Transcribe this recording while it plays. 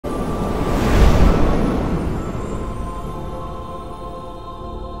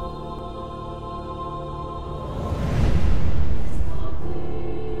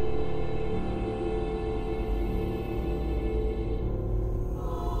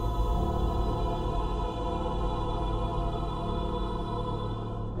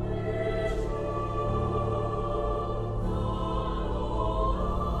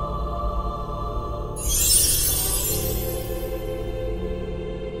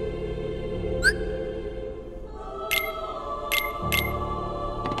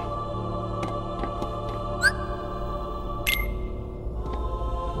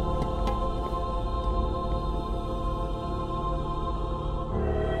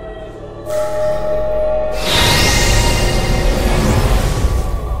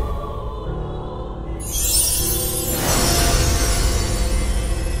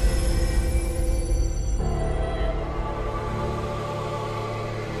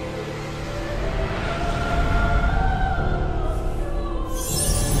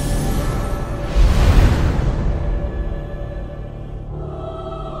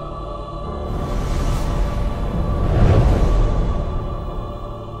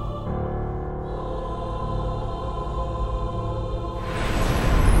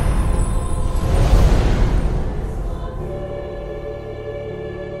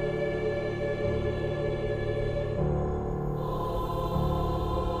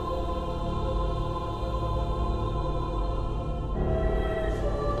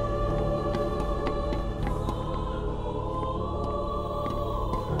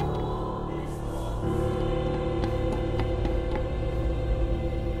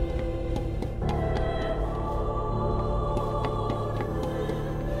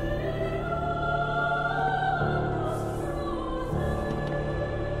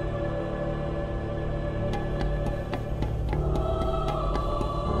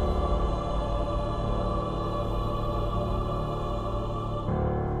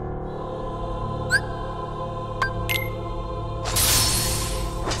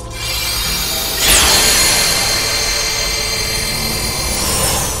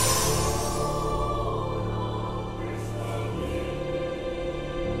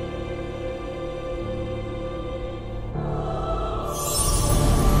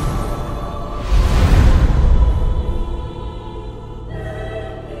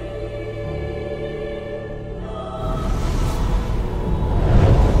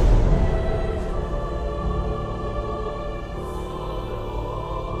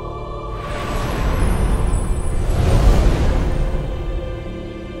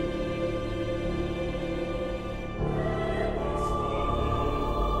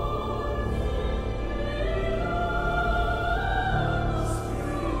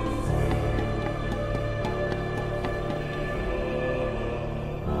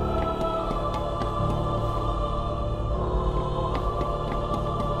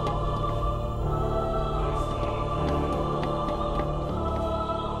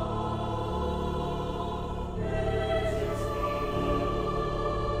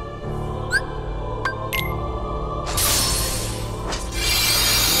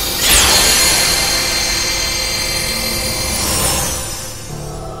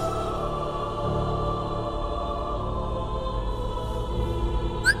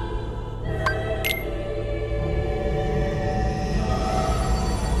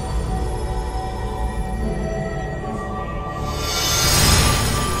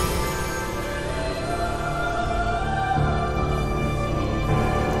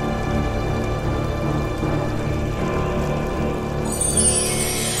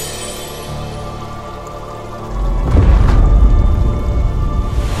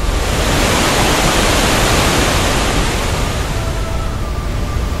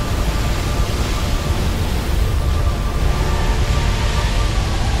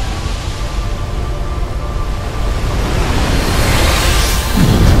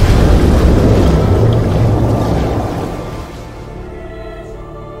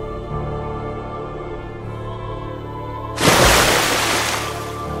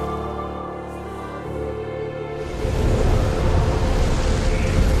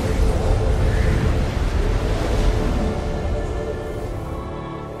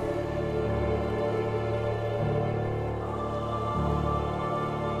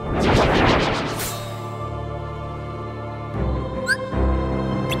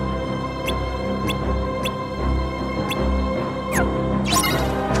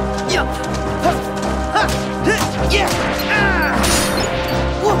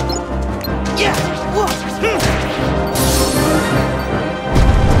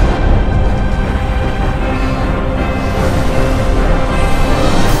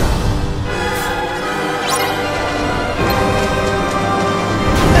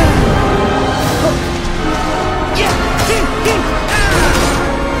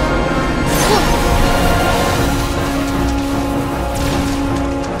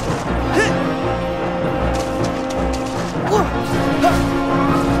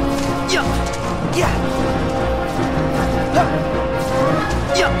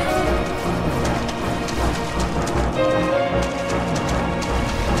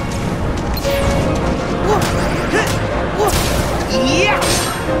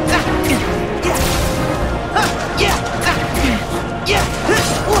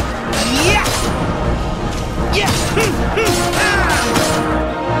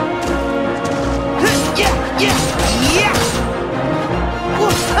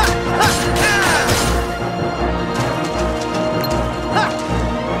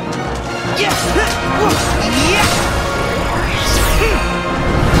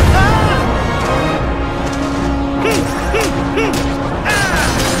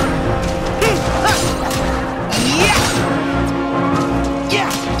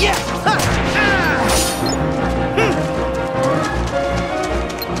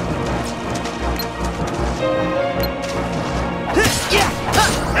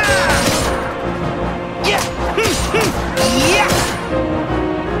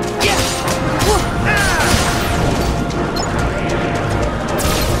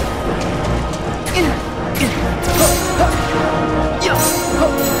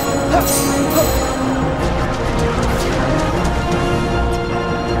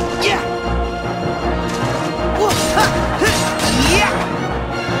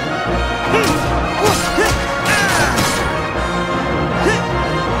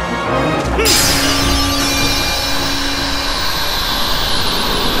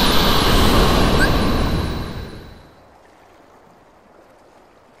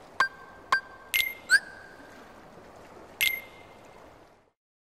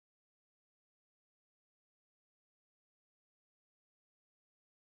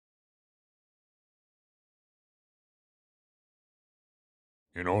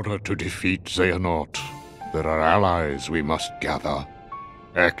In order to defeat Xehanort, there are allies we must gather,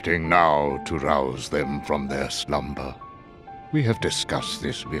 acting now to rouse them from their slumber. We have discussed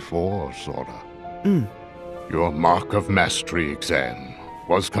this before, Sora. Your Mark of Mastery exam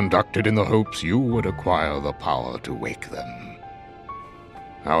was conducted in the hopes you would acquire the power to wake them.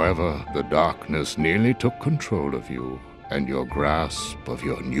 However, the darkness nearly took control of you, and your grasp of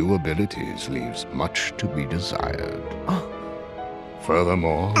your new abilities leaves much to be desired.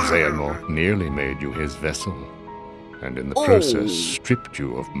 Furthermore, Xehanort nearly made you his vessel, and in the process stripped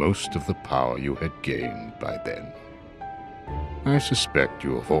you of most of the power you had gained by then. I suspect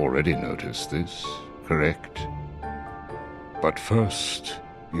you have already noticed this, correct? But first,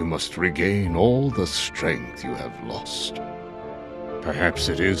 you must regain all the strength you have lost. Perhaps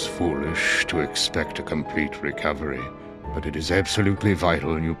it is foolish to expect a complete recovery, but it is absolutely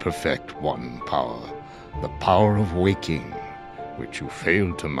vital you perfect one power, the power of waking, which you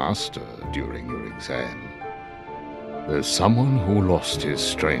failed to master during your exam. There's someone who lost his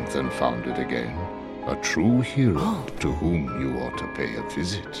strength and found it again, a true hero to whom you ought to pay a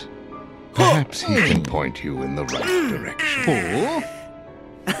visit. Perhaps he can point you in the right direction.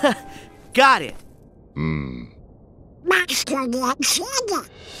 Got it! Master Yoda.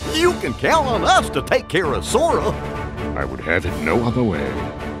 You can count on us to take care of Sora. I would have it no other way.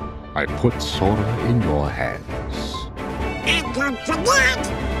 I put Sora in your hands. And don't forget,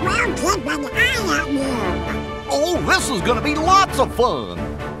 we'll keep an eye on you. Oh, this is gonna be lots of fun.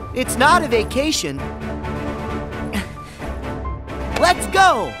 It's not a vacation. Let's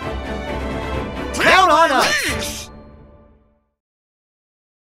go! Count on us!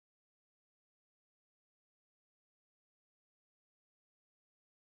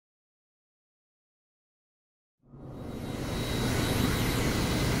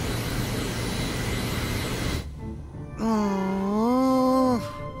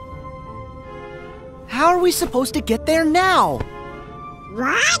 How are we supposed to get there now?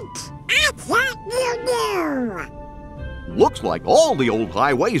 What? I thought you knew. Looks like all the old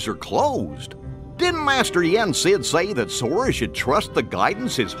highways are closed. Didn't Master Yen Sid say that Sora should trust the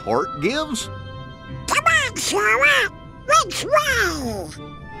guidance his heart gives? Come on, Sora. Which way?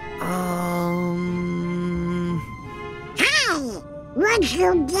 Hey, would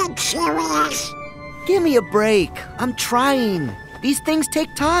you get serious? Give me a break. I'm trying. These things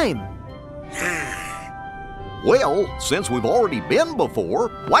take time. Well, since we've already been before,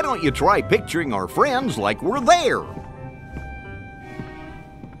 why don't you try picturing our friends like we're there?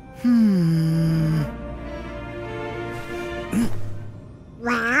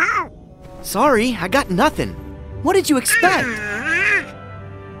 Well? Sorry, I got nothing. What did you expect?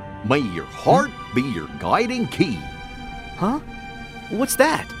 May your heart be your guiding key. Huh? What's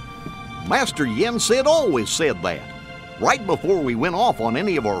that? Master Yen Sid always said that, right before we went off on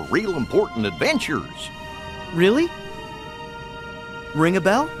any of our real important adventures. Really? Ring a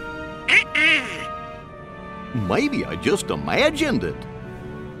bell? Maybe I just imagined it.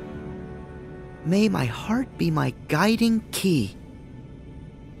 May my heart be my guiding key.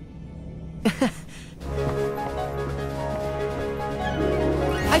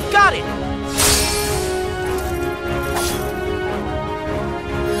 I've got it!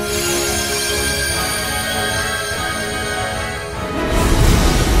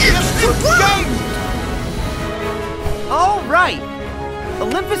 All right!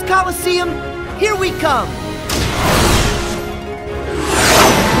 Olympus Coliseum, here we come!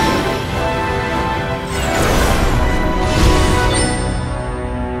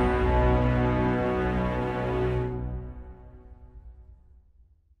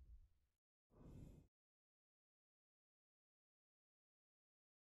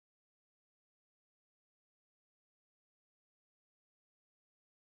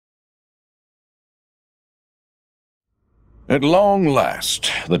 At long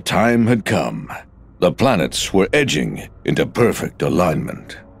last, the time had come. The planets were edging into perfect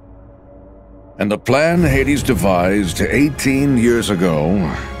alignment. And the plan Hades devised 18 years ago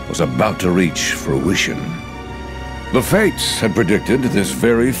was about to reach fruition. The Fates had predicted this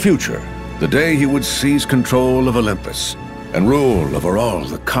very future, the day he would seize control of Olympus and rule over all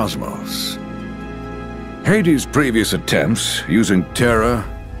the cosmos. Hades' previous attempts using Terra,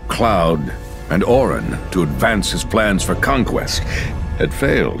 Cloud, and Auron to advance his plans for conquest had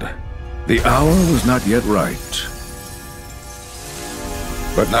failed. The hour was not yet right.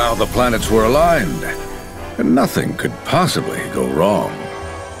 But now the planets were aligned, and nothing could possibly go wrong.